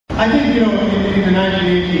I think, in the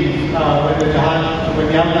 1980s, when the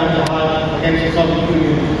Afghan jihad against the Soviet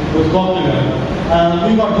Union was popular,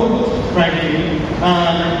 we got hooked, frankly,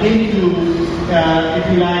 into, if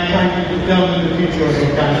you like, trying to determine the future of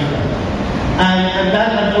Afghanistan. And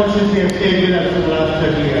that, unfortunately, has stayed with us for the last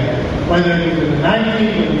 30 years. Whether it was in the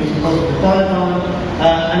 90s, when we supported the Taliban,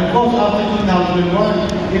 and of course after 2001,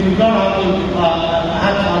 it was not out of,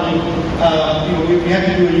 we had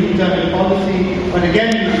to do a U-turn in policy, but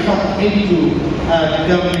again we were stuck into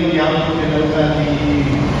determining the outcome of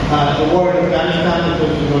the war in Afghanistan,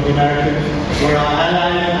 because the Americans were our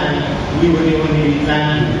allies and we were the only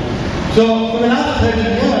land. So for the last 30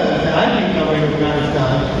 years that I've been covering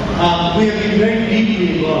Afghanistan, we have been very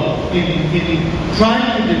deeply involved in trying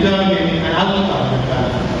to determine an outcome of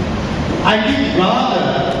Afghanistan. I think rather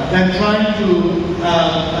than trying to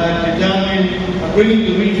determine bringing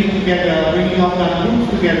the region together, bringing Afghan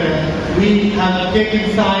groups together, we have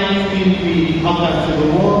taken sides in the Afghan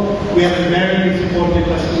civil war. We have invariably supported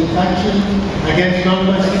Western factions against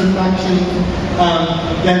non-Western factions.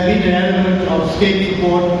 There has been an element of state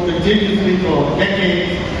support continuously for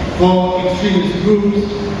decades for extremist groups,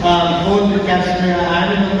 both in Kashmir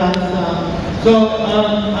and in Afghanistan. So,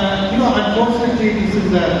 unfortunately, this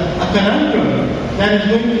is a conundrum that is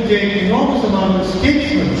going to take enormous amount of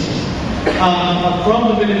statesmanship from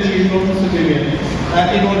the military from the civilians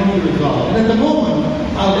in order to resolve. And at the moment,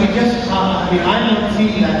 I'm not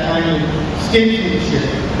seeing that kind of statesmanship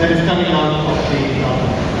that is coming out of the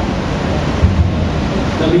government.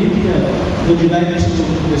 Navid, would you like to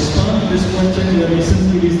respond to this question? You have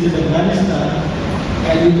recently visited Afghanistan,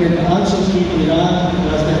 and you can also keep Iran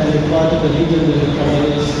as a part of the region that it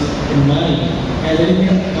covers in mind. Has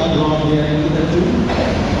anything gone wrong there in that too?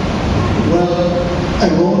 Well, I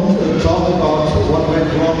won't talk about what went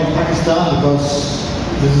wrong in Pakistan, because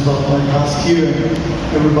this is not my task here.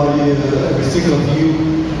 Everybody, every single of you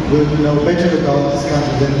will know better about this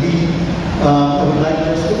country than me. I would like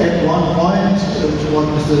just to add one point to what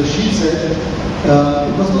Mr. Rashid said.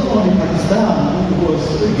 It was not only Pakistan who was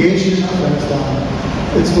engaged in Afghanistan.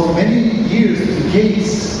 It's for many years the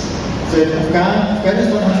case that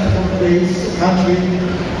Afghanistan has become a place, a country,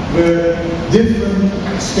 where different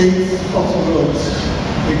states of the world,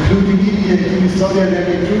 including India, including Saudi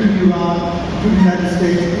Arabia, including Iran, including the United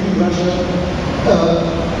States, including Russia,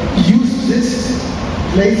 use this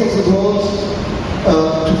place of the world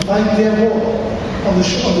to fight their war on the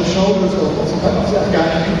shoulders of the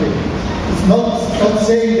Afghan people. It's not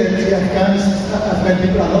saying that the Afghan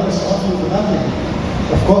people are not responsible for nothing.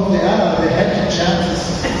 Of course they are, they had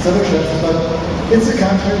several chances, but it's a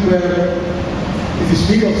country where if you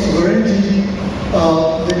speak of sovereignty,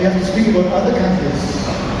 then you have to speak about other countries.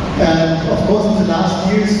 And of course in the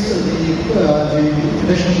last years, the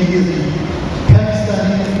international media, the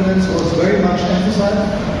Pakistani influence was very much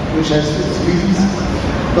emphasized, which has its reasons.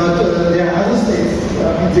 But there are other states.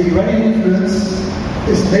 The Iranian influence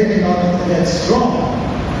is maybe not that strong,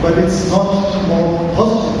 but it's not more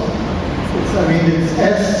positive.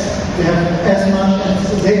 They have as much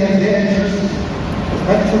as they have their interest,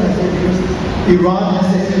 Pakistan has their interest, Iran has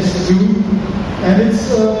their interest too, and it's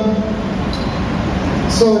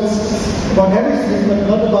about everything, but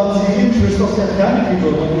not about the interest of the Afghan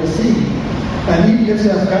people, what we're seeing. And even if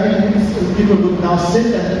the Afghan people would now sit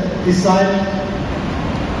and decide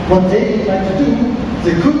what they would like to do,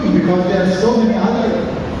 they couldn't, because there are so many other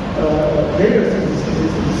players in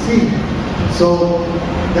the scene. So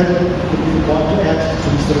that would be the point to add to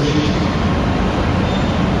Mr. Rashid.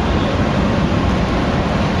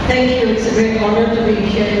 Thank you. It's a great honor to be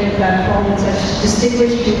sharing the platform with such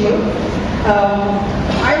distinguished people.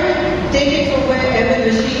 I will take it from wherever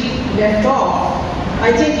Rashid left off.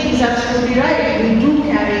 I think he's absolutely right. We do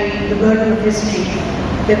carry the burden of history.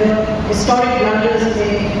 There were historic blunders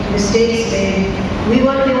made, mistakes made. We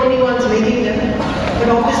weren't the only ones making them, but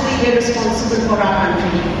obviously we're responsible for our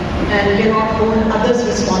country, and we cannot hold others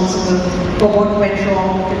responsible for what went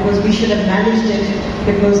wrong, because we should have managed it,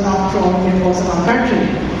 because after all it was our country.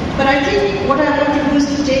 But I think what I want to do is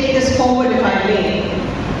to take this forward, if I may.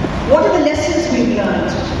 What are the lessons we've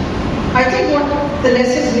learned? I think what the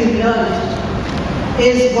lessons we've learned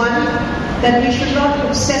is, one, that we should not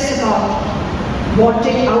obsess about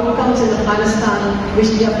wanting outcomes in Afghanistan which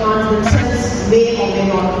the Afghans themselves may or may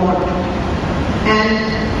not want.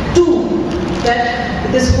 And two,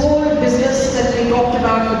 that this whole business that we talked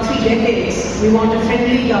about for 3 decades, we want a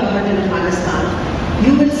friendly government in Afghanistan,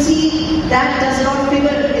 you will see that does not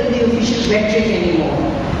figure in the official rhetoric anymore.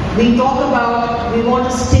 We talk about we want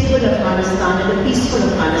a stable Afghanistan and a peaceful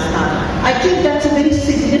Afghanistan. I think that's a very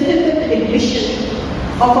significant admission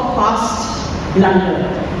of a past blunder,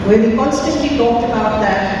 where we constantly talked about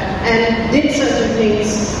that and did certain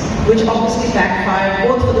things which obviously backfired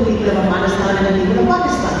both for the people of Afghanistan and the people of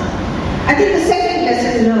Pakistan. I think the second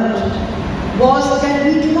lesson learned was that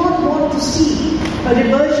we do not want to see a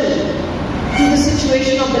reversion to the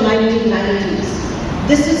situation of the 1990s.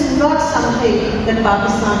 This is not something that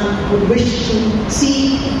Pakistan would wish to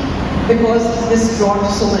see, because this brought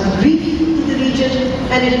so much grief to the region,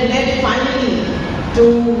 and it led finally to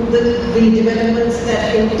the developments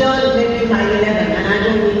that in turn led to 9/11, and I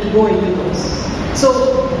don't need to go into those.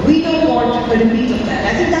 So we don't want a repeat of that.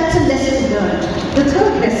 I think that's a lesson learned. The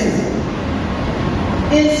third lesson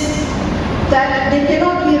is that there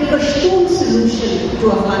cannot be a Pashtun solution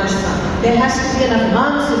to Afghanistan. There has to be an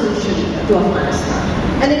Afghan solution to Afghanistan.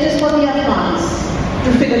 And it is for the Afghans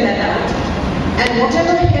to figure that out. And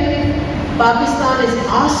whatever help Pakistan is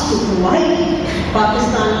asked to provide,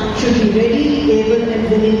 Pakistan should be ready, able and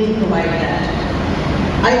willing to provide that.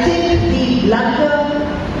 I think the blunder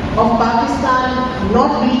of Pakistan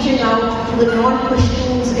not reaching out to the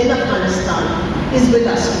non-Pashtuns in Afghanistan is with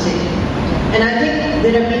us today. And I think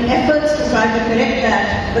there have been efforts to try to correct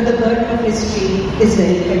that, but the burden of history is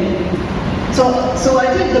very heavy. So I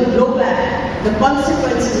think the blowback, the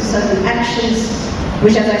consequences of certain actions,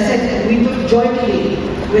 which as I said, we took jointly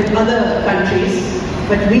with other countries,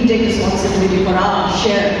 but we take responsibility for our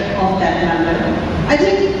share of that blunder. I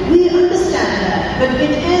think we understand that, but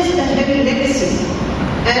it is a heavy legacy.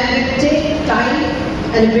 And it takes time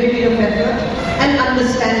and a great deal of effort and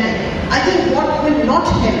understanding. I think what will not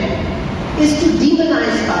help is to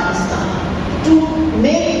demonize Pakistan, to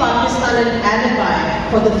make Pakistan an alibi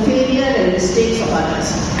for the failure and mistakes of others.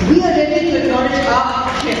 We are ready to acknowledge our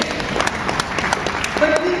share,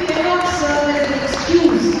 but we cannot serve as an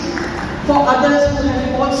excuse for others who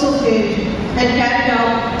have also failed and carried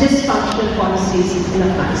out dysfunctional policies in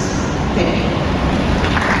Afghanistan. Thank you.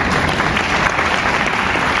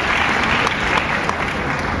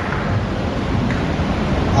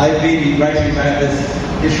 I've been writing about this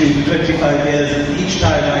issue for 25 years, and each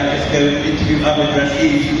time I just go interview Ahmed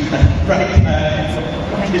Rashid and write down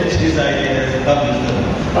his ideas and publish them.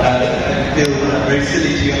 I feel very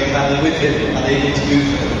silly to be on a panel with him, unable to do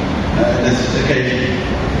so on this occasion.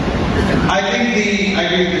 I agree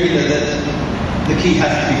with Maleeha that the key has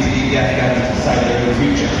to be to leave the Afghans to decide their own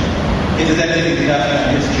future. If there's anything that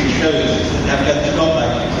Afghan history shows, is that the Afghans do not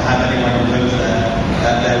like to have anyone impose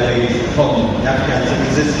their ways upon them. The Afghans have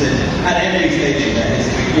resisted at every stage in their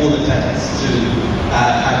history all attempts to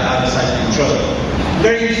have outside control.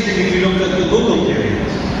 Very interesting, if you look at the Mughal period,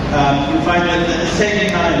 you find that at the same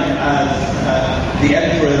time as the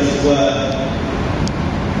emperors were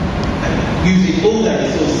using all their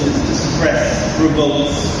resources to suppress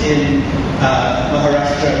revolts in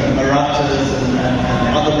Maharashtra and Marathas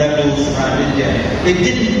and other rebels around India, they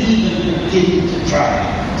didn't even begin to try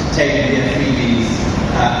to tame the Afridis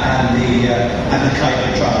and the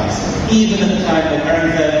Khyber tribes. Even at the time of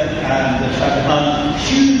Aurangzeb and the Shah Jahan,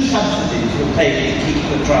 huge subsidies were paid to keep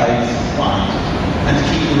the tribes quiet and to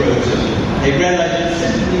keep the roads open. They realized there's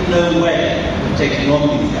simply no way of taking on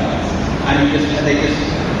these guys, and they just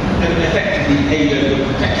effectively paid over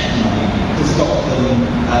protection money to stop them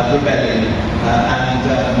rebelling.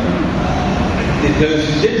 Those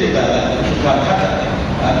who did rebel, which were Calcutta,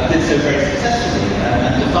 did so very successfully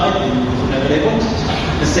and defied them whenever they wanted.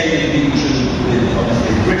 The same has been true with,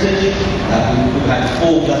 obviously, the British, who had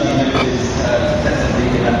 4 bloody militaries successively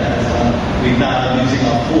in Afghanistan. We're now losing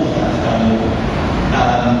our 4th Afghan war.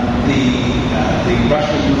 The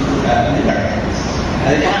Russians and the Americans.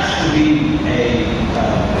 It has to be an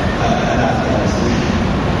Afghan solution.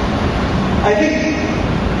 I think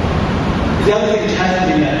the other thing which hasn't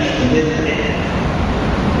been mentioned is that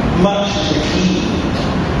much of the key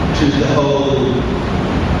to the whole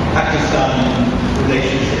Pakistan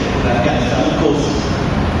relationship with Afghanistan, of course,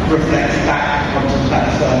 reflects back onto the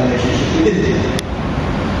Pakistan relationship with India.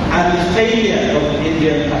 And the failure of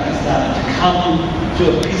India and Pakistan to come to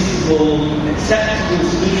a peaceful, acceptable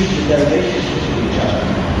solution to their relationship with each other,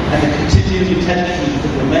 and the continuing tensions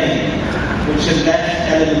that remain, which have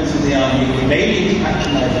left elements of the army remaining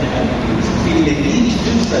patronising countries, feeling they need to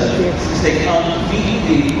do so since they can't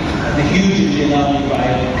defeat the huge Indian army by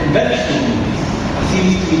conventional means,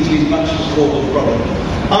 seems to me to be much the core of the problem.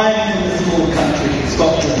 I'm from a small country,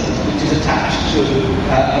 Scotland, which is attached to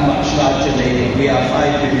a much larger nation. We are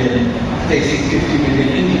 5 million, facing 50 million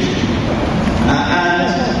English people. And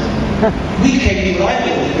we came to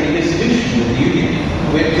rival a pretty good solution with the Union.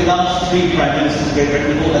 The last 3 Prime Ministers of Great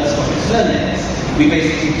Britain all had Scottish surnames. We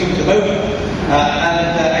basically took them over.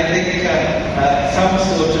 I think some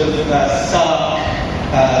sort of stark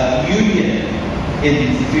union in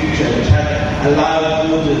the future, which had allowed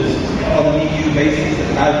borders on an EU basis, that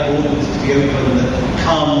allowed borders to be open, that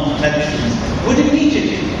calmed tensions, would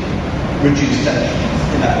immediately reduce tensions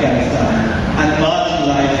in Afghanistan and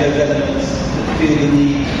marginalise those elements that feel the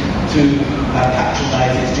need to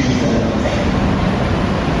patronise extremist elements.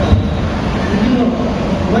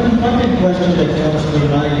 One important question that comes to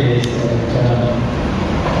mind is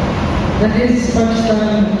that is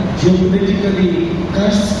Pakistan geopolitically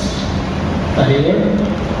cursed forever,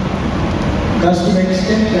 cursed to the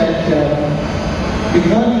extent that we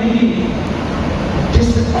can't really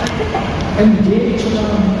engage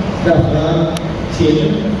on the Afghan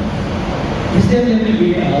theater. Is there any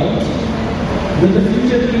way out? Will the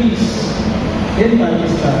future peace in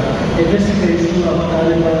Pakistan addressing the issue of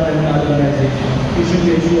Taliban and Talibanization,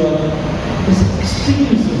 the issue of this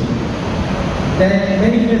extremism that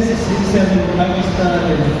manifests itself in Pakistan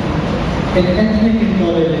in ethnic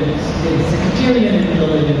intolerance, in sectarian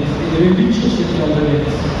intolerance, in religious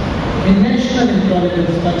intolerance, in national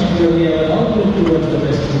intolerance, particularly our outlook towards the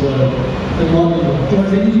Western world, the modern world,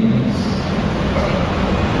 towards Indians?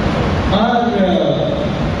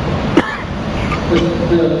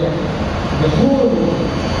 The whole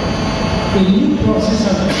new process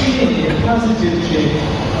of change, a positive change,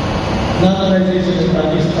 normalization in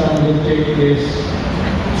Pakistan will take place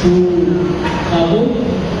through Kabul,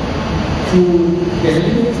 through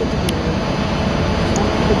Delhi,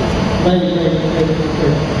 by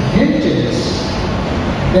hinges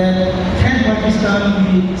that can Pakistan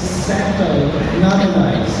be settled,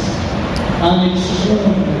 normalized on its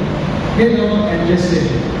own, addressing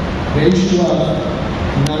the issue of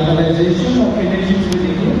normalization of relations with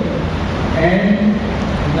India and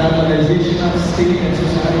normalization of state and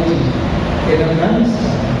society in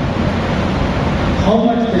Afghanistan. How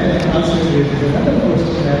much that also raises another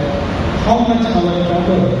question, that how much our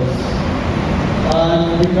troubles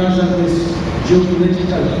are because of this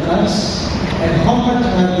geopolitical curse, and how much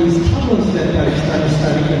are these troubles that Pakistan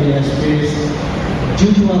historically has faced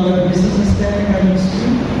due to our misunderstanding of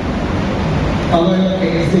history, our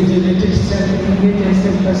exaggerated self-image and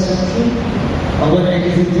self-perception, our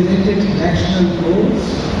exaggerated national goals,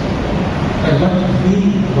 and what we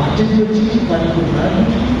wanted to achieve, what we could not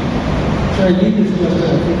achieve. So I leave this question,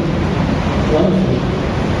 I think, to all of you.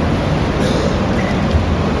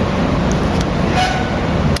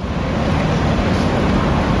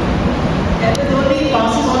 Ahmed only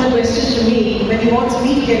passes on a question to me when he wants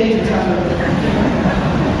me to get into trouble.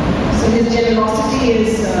 So his generosity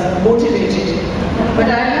is motivated. But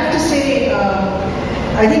I have to say,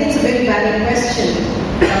 I think it's a very valid question.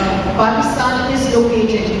 Pakistan is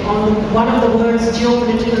located on one of the world's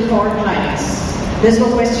geopolitical fault lines. There's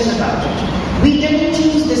no question about it. We didn't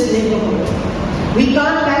choose this neighborhood. We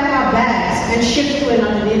can't pack our bags and shift to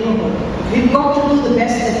another neighborhood. We've got to do the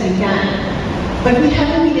best that we can. But we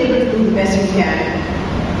haven't been able to do the best we can.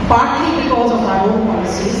 Partly because of our own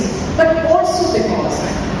policies, but also because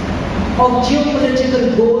of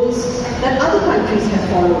geopolitical goals that other countries have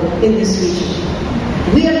followed in this region.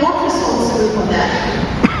 We are not responsible for that.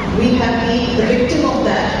 We have been the victim of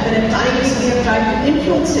that, but at times we have tried to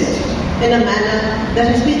influence it in a manner that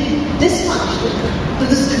has been dysfunctional to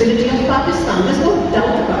the stability of Pakistan. There's no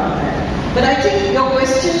doubt about that. But I think your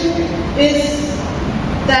question is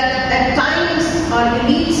that at times our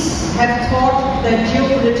elites have thought that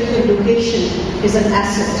geopolitical location is an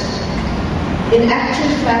asset. In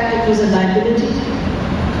actual fact, it was a liability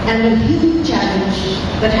and a huge challenge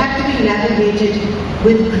that had to be navigated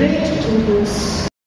with great prudence